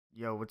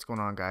Yo, what's going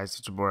on, guys?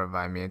 It's your boy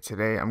Vimy, and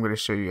today I'm going to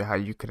show you how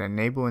you can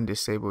enable and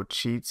disable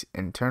cheats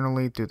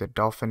internally through the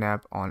Dolphin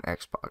app on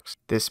Xbox.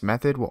 This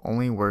method will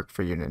only work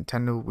for your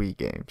Nintendo Wii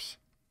games.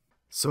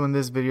 So in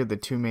this video, the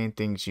two main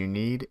things you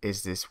need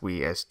is this Wii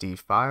SD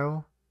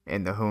file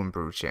and the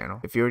homebrew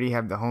channel. If you already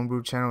have the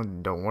homebrew channel,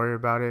 then don't worry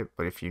about it,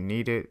 but if you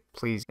need it,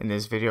 please. In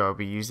this video, I'll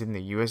be using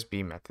the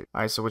USB method.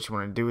 Alright, so what you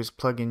want to do is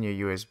plug in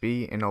your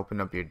USB and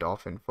open up your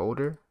Dolphin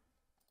folder.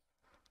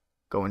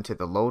 Go into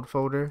the load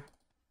folder.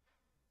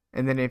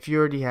 And then if you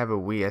already have a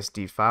Wii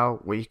SD file,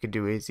 what you could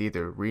do is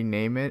either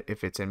rename it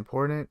if it's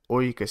important,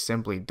 or you could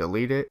simply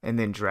delete it and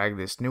then drag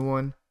this new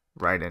one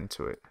right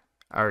into it.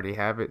 I already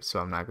have it, so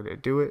I'm not going to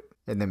do it.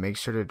 And then make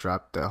sure to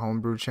drop the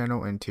homebrew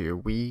channel into your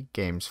Wii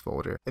games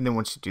folder. And then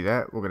once you do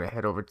that, we're going to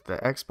head over to the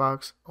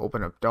Xbox,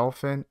 open up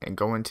Dolphin, and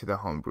go into the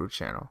homebrew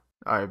channel.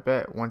 Alright,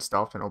 bet. Once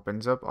Dolphin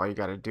opens up, all you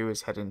got to do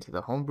is head into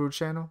the homebrew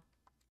channel.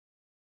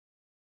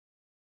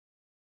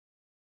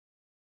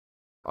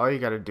 All you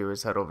gotta do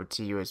is head over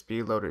to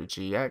USB Loader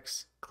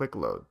GX, click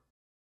load.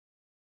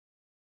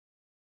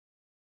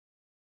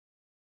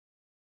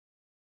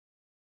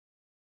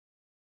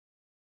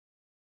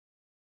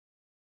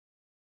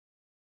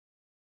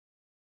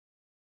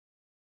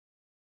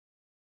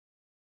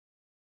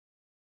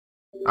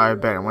 Alright,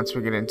 bet, and once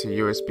we get into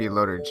USB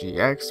Loader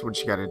GX, what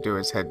you gotta do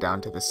is head down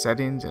to the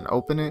settings and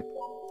open it.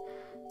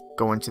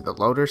 Go into the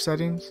loader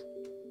settings.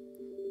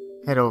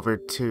 Head over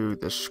to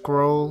the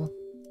scroll,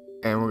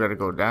 and we're gonna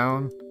go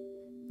down.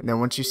 And then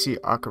once you see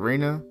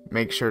Ocarina,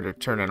 make sure to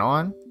turn it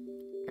on.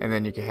 And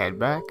then you can head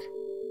back.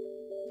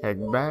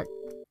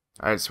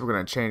 Alright, so we're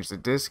going to change the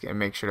disc and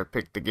make sure to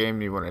pick the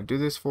game you want to do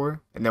this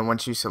for. And then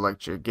once you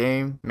select your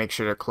game, make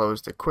sure to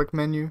close the quick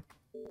menu.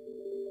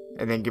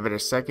 And then give it a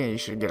second, you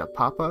should get a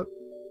pop-up.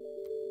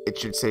 It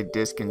should say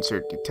disk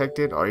insert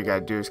detected. All you got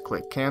to do is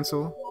click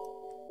cancel.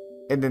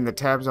 And then the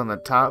tabs on the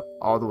top,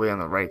 all the way on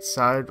the right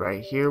side,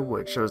 right here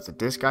where it shows the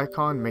disk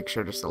icon, make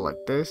sure to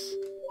select this.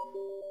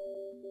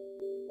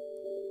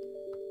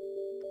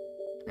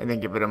 And then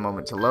give it a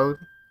moment to load.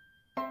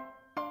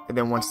 And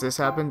then once this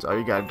happens, all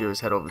you gotta do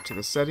is head over to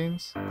the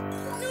settings,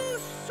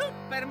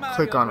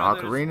 click on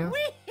Ocarina,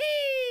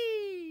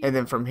 and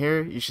then from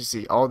here you should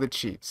see all the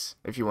cheats.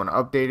 If you want to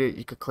update it,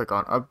 you could click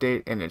on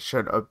update and it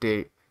should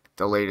update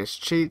the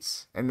latest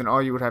cheats. And then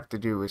all you would have to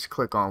do is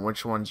click on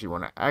which ones you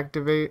want to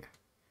activate,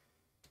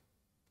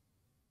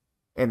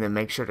 and then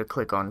make sure to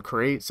click on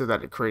create so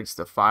that it creates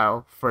the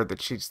file for the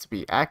cheats to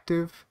be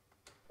active.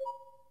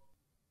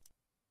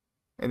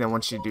 And then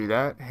once you do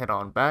that, head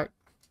on back.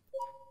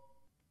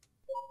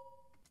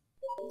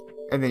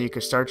 And then you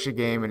can start your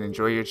game and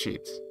enjoy your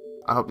cheats.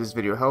 I hope this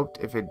video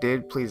helped. If it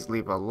did, please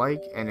leave a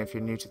like. And if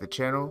you're new to the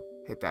channel,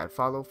 hit that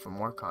follow for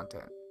more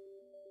content.